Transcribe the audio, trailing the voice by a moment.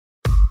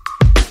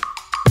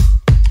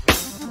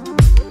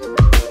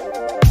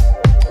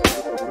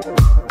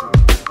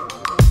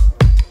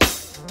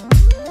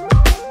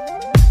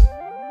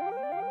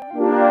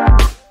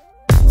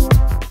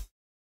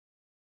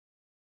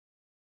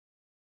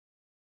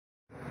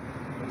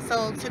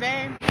So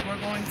today we're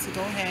going to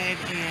go ahead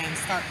and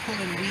start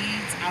pulling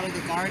weeds out of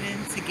the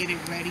garden to get it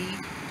ready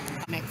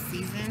next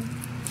season.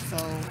 So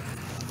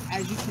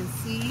as you can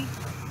see,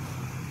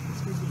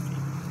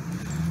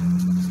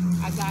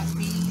 I got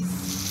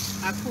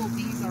these. I pulled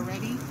these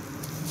already,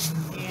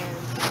 and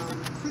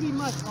pretty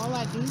much all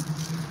I do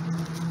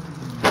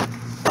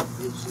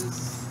is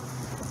just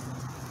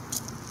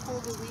pull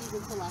the weeds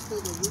until I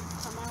feel the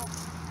roots come out.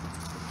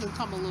 You can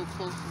come a little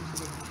closer to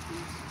the roots.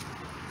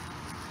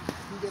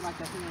 You get like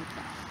a hand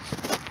shot.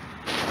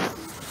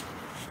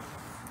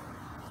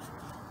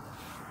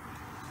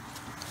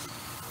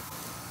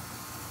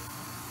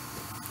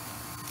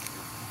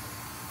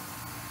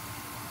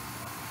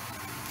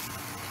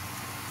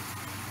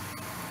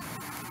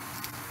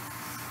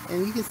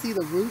 And you can see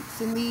the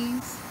roots in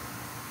these.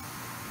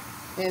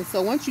 And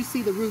so once you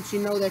see the roots, you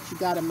know that you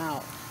got them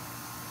out.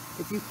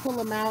 If you pull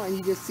them out and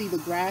you just see the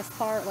grass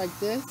part like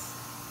this,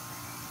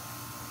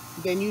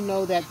 then you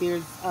know that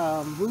there's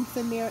roots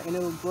in there and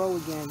it'll grow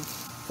again.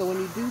 So when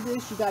you do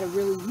this, you got to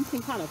really, you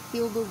can kind of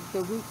feel the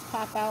roots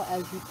pop out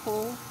as you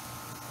pull.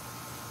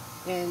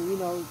 And you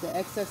know, the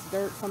excess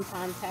dirt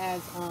sometimes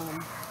has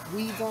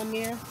weeds on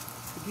there.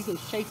 If you can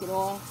shake it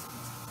off,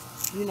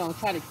 you know,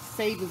 try to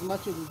save as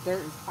much of the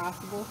dirt as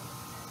possible.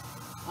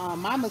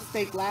 My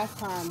mistake last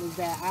time was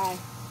that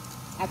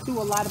I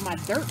threw a lot of my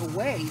dirt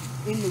away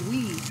in the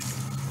weeds.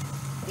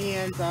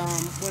 And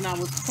when I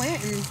was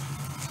planting,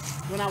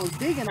 when I was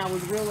digging, I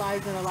was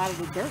realizing a lot of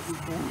the dirt was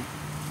gone.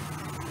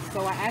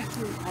 So I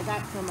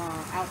got some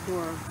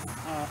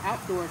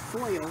outdoor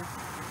soil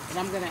that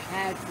I'm going to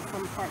add to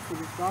some parts of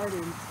this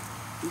garden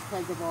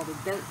because of all the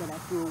dirt that I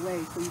threw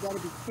away. So you got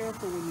to be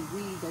careful when you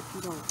weed that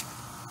you don't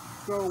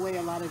throw away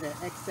a lot of the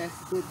excess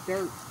good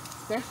dirt,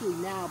 especially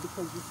now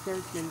because this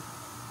dirt's been,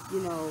 you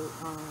know,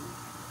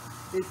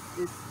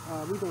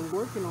 we've been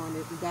working on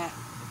it.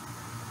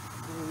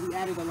 We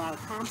added a lot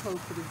of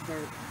compost to this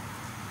dirt,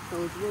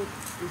 so it's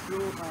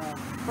real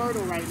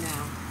fertile right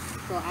now.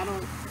 So I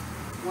don't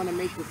want to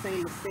make the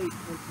same mistake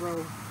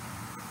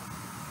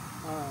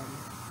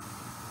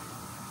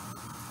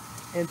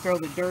and throw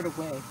the dirt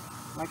away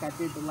like I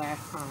did the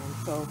last time.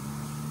 So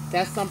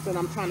that's something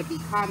I'm trying to be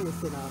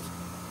cognizant of.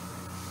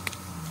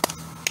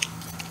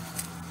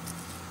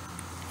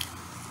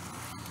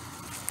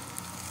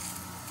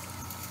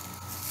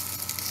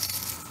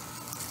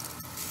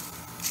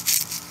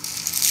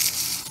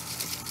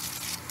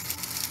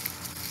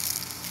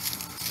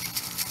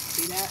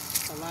 See that?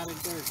 A lot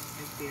of dirt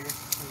right there.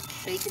 And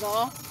shake it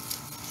off,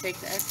 shake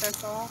the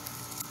excess off,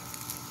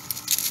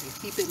 and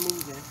keep it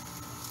moving.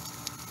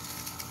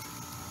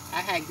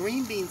 I had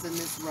green beans in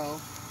this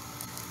row,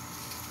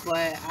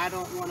 but I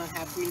don't want to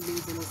have green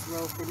beans in this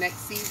row for next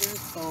season,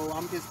 so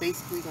I'm just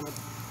basically going to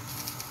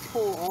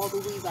pull all the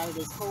weeds out of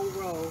this whole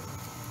row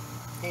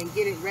and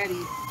get it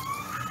ready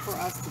for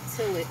us to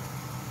till it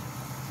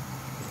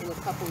in a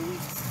couple of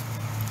weeks.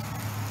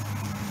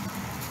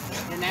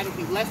 And that'll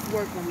be less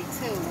work when we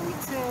till. When we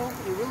till,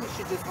 it really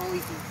should just only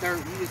be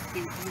dirt.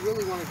 You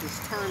really want to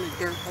just turn the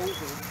dirt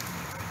over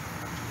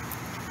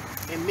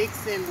and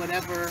mix in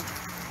whatever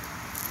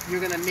you're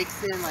going to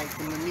mix in, like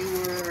the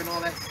manure and all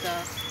that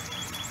stuff,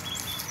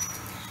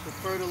 the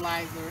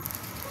fertilizer,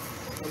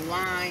 the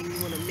lime.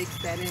 You want to mix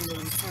that in when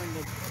you turn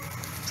the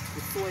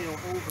soil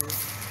over.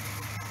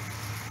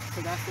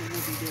 So that's what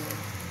we'll be doing.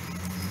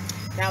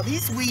 Now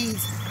these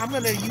weeds, I'm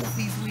going to use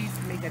these weeds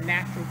to make a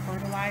natural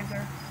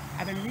fertilizer.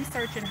 I've been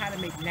researching how to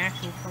make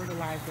natural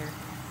fertilizer,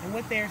 and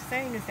what they're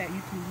saying is that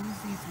you can use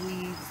these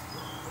weeds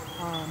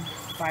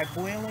by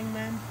boiling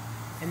them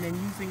and then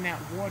using that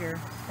water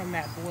from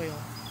that boil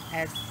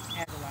as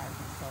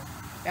fertilizer. So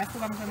that's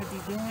what I'm going to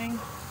be doing.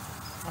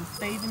 I'm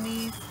saving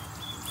these,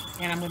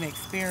 and I'm going to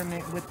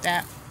experiment with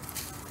that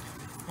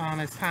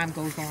as time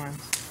goes on.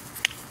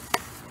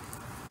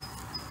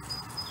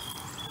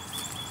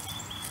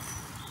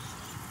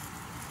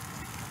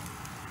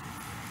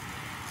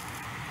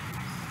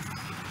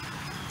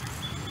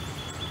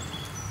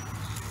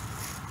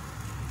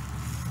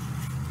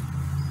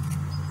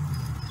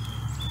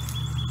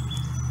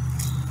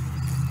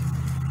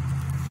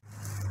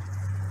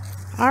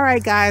 All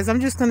right, guys,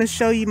 I'm just going to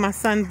show you my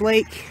son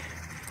Blake.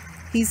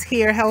 He's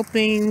here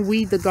helping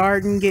weed the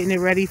garden, getting it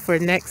ready for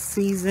next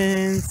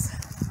season's.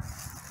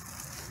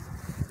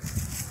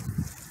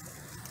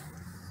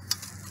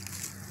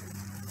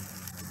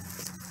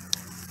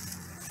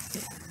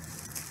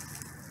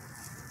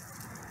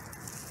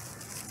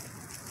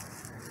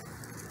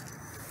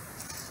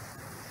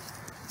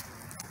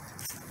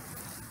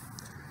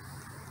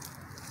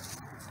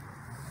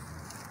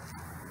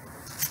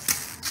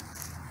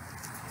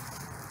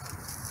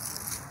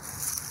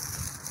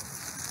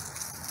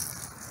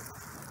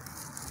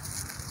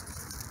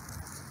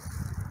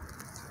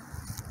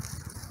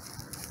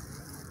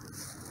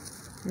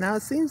 Now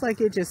it seems like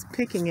you're just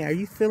picking it. Are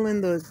you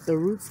feeling the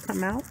roots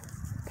come out,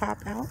 pop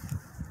out?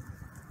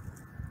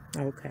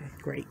 Okay,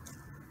 great.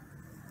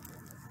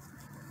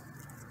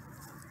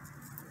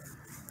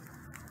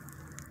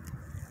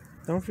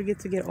 Don't forget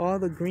to get all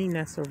the green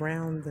that's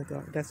around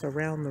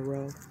the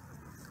row.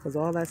 because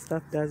all that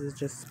stuff does is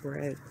just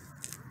spread.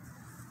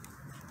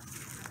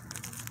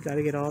 Got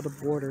to get all the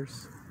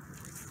borders.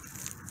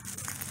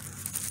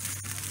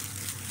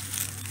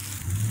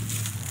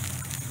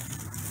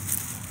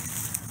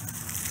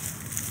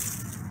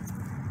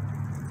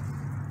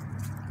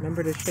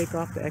 Remember to shake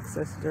off the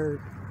excess dirt.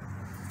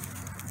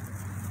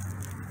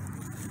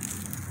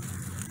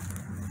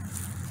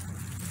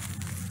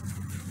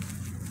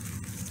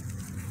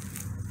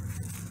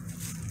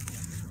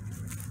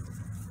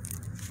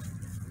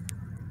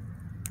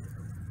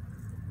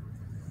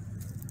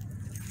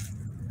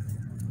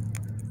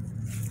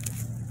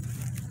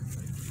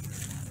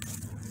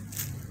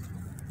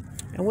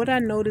 And what I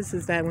notice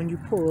is that when you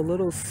pull a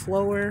little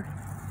slower,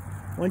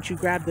 once you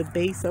grab the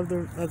base of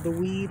the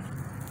weed,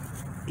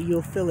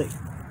 you'll feel it.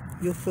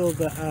 You'll feel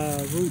the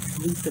roots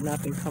loosen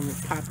up and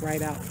pop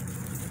right out.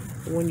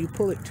 But when you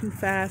pull it too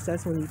fast,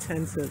 that's when you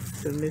tend to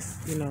miss,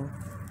 you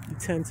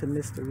tend to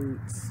miss the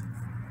roots.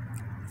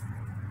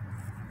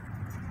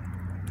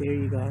 There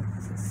you go.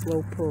 It's a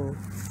slow pull.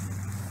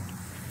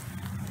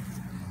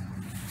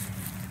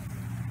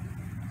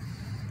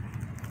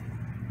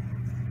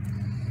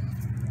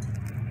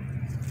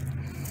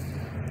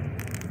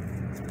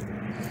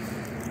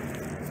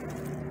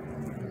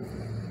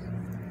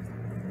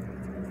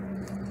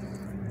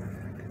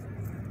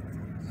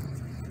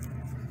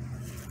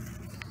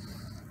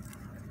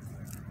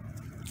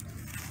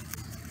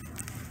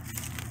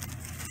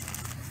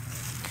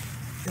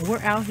 And we're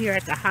out here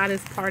at the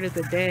hottest part of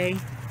the day.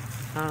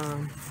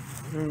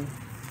 And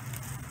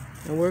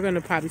we're going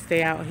to probably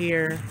stay out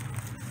here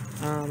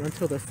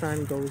until the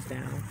sun goes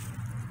down.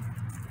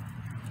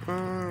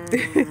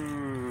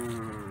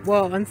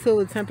 Well, until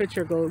the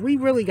temperature goes. We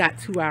really got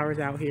 2 hours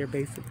out here,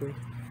 basically.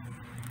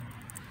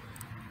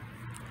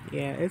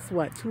 Yeah, it's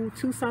what, 2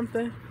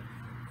 something?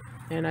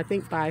 And I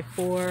think by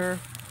 4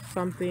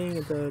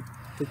 something, the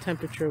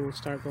temperature will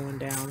start going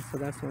down. So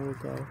that's when we'll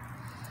go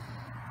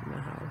in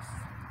the house.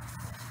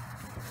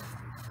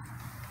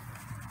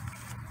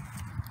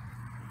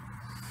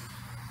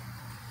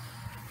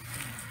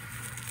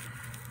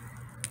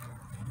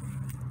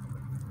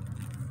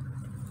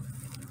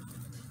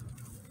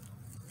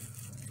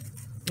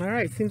 All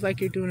right, seems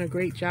like you're doing a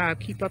great job.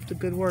 Keep up the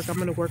good work. I'm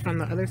going to work on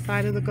the other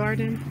side of the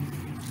garden.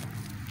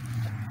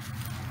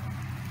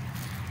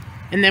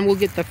 And then we'll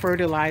get the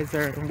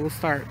fertilizer and we'll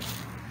start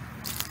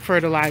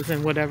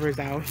fertilizing whatever's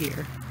out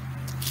here.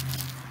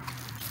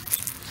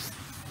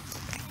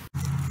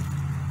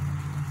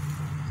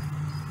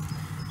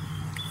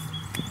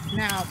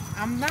 Now,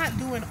 I'm not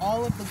doing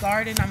all of the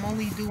garden. I'm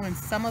only doing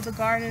some of the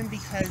garden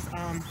because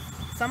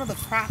some of the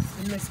crops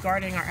in this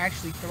garden are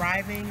actually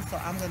thriving. So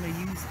I'm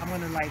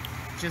going to like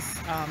just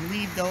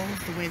leave those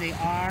the way they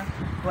are.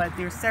 But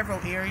there's several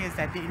areas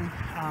that didn't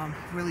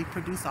really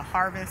produce a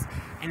harvest.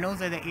 And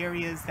those are the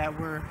areas that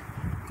we're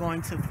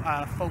going to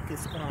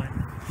focus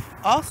on.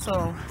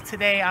 Also,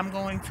 today I'm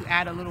going to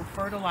add a little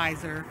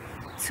fertilizer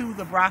to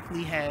the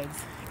broccoli heads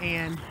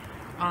and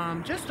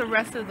just the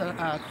rest of the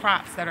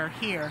crops that are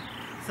here,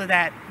 so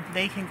that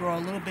they can grow a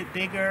little bit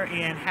bigger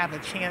and have a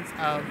chance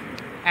of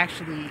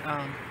actually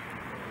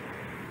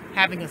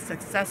having a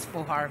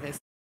successful harvest.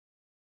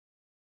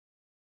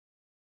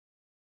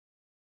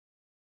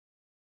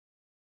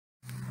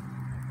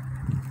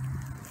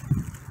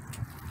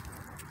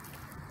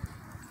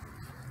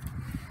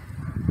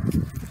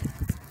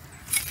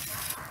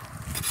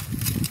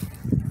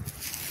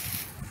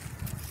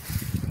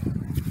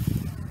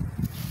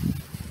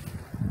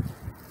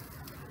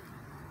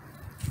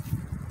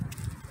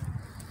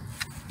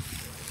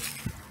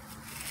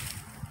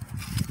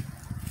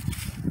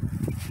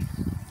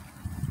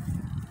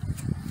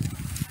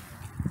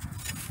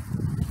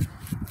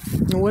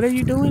 What are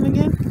you doing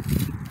again?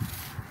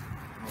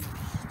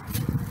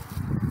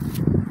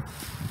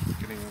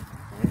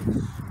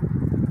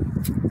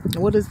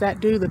 What does that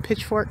do, the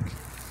pitchfork?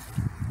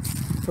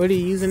 What are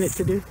you using it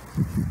to do?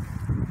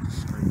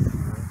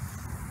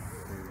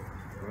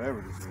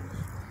 Whatever this is.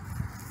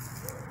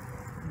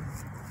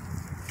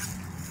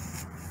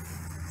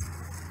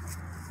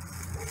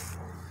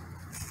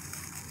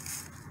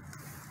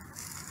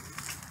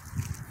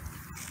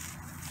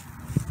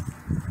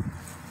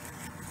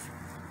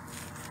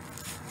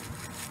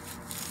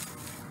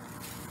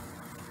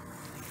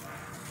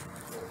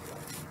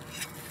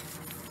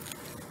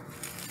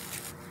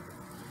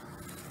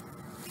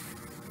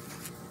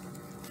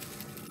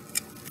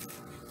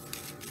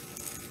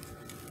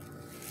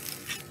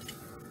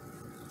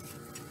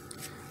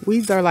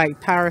 Weeds are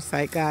like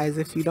parasite, guys.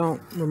 If you don't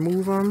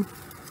remove them,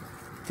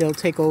 they'll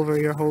take over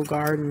your whole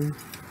garden.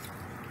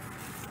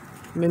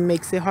 And it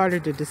makes it harder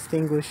to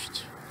distinguish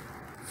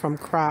from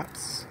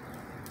crops.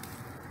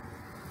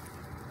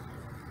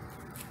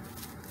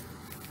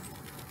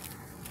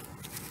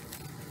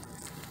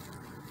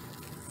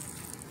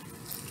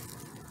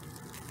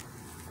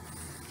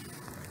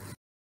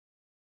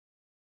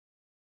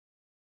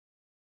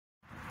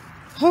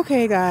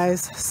 Okay,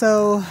 guys,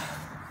 so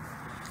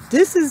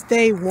this is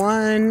day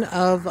 1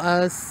 of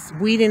us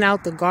weeding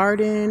out the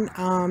garden.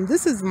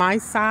 This is my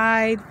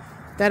side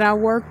that I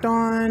worked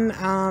on,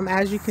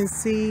 as you can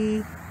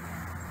see.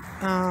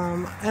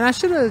 And I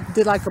should have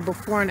did like a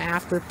before and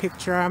after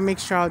picture. I'll make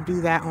sure I'll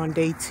do that on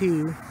day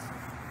 2.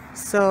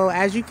 So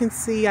as you can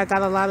see, I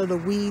got a lot of the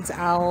weeds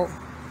out.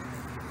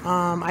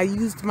 I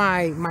used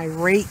my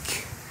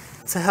rake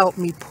to help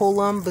me pull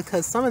them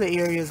because some of the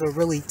areas are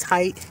really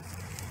tight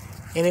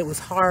and it was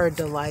hard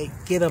to like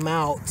get them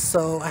out.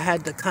 So I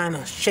had to kind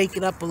of shake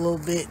it up a little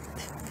bit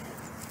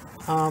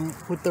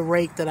with the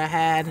rake that I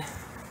had.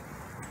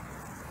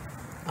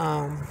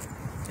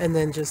 And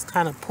then just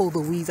kind of pull the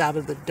weeds out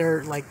of the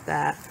dirt like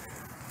that.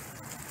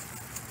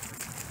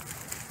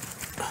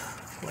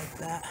 Like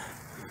that.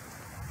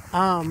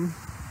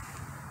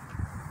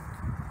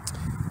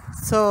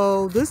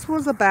 So this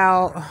was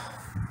about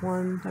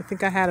I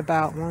think I had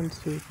about 1,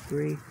 2,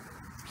 3,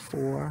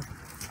 4.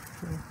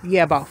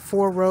 Yeah, about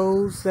 4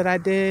 rows that I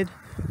did.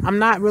 I'm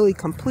not really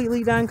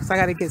completely done because I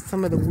got to get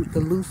some of the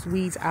loose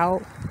weeds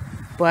out.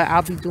 But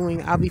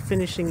I'll be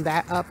finishing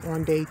that up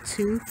on day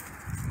 2.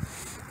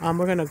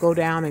 We're going to go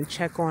down and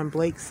check on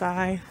Blake's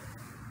side.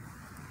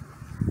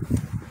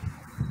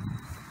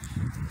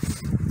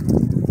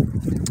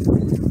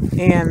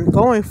 And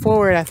going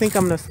forward, I think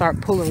I'm going to start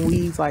pulling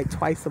weeds like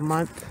twice a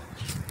month.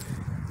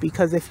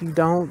 Because if you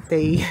don't,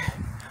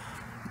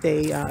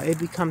 it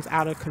becomes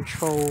out of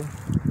control.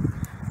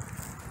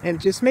 And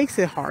it just makes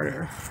it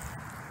harder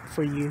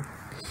for you.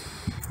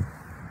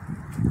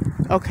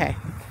 Okay.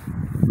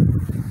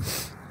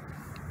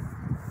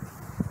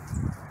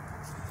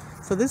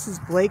 So this is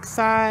Blake's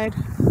side.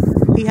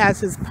 He has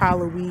his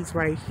pile of weeds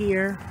right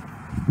here.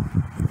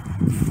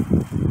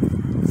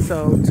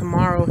 So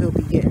tomorrow he'll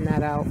be getting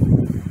that out,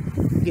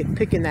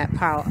 picking that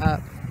pile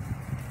up.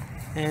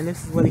 And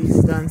this is what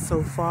he's done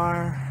so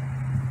far.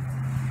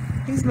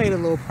 He's made a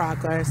little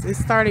progress. It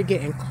started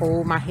getting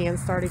cold. My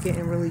hands started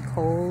getting really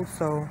cold,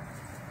 so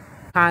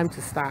time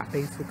to stop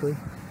basically.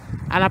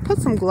 And I put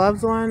some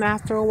gloves on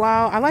after a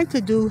while. I like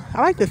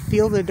to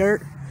feel the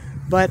dirt,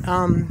 but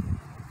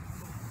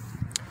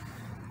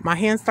my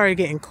hands started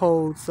getting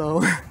cold,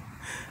 so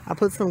I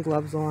put some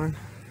gloves on,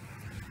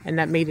 and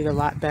that made it a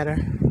lot better.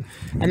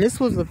 And this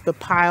was the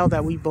pile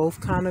that we both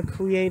kind of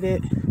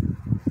created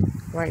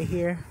right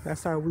here.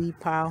 That's our weed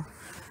pile.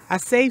 I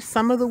saved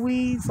some of the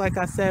weeds, like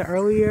I said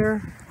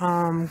earlier,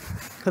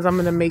 because I'm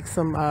going to make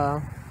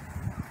some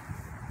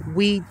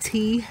weed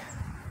tea.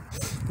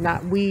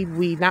 Not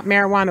weed, not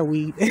marijuana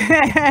weed,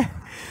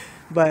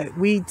 but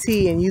weed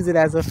tea, and use it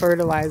as a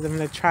fertilizer. I'm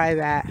going to try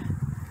that.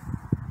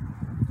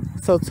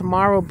 So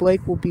tomorrow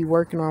Blake will be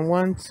working on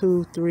 1,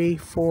 2, 3,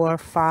 4,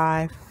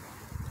 5,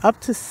 up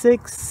to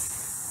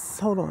 6.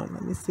 Hold on,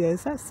 let me see.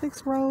 Is that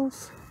 6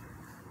 rows?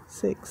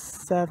 6,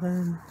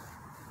 7.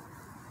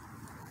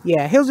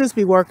 Yeah, he'll just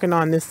be working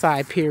on this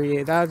side,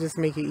 period. That'll just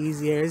make it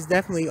easier. It's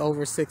definitely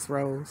over 6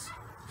 rows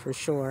for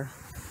sure.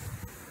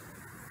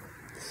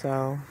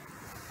 So,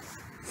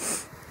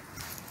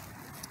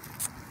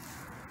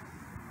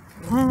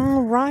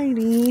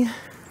 alrighty.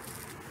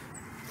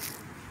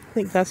 I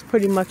think that's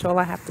pretty much all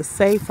I have to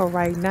say for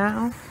right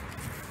now.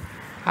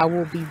 I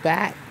will be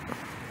back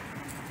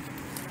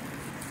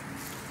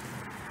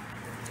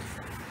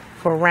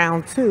for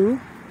round 2.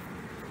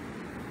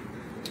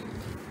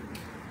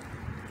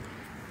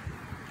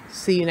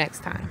 See you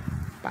next time.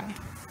 Bye.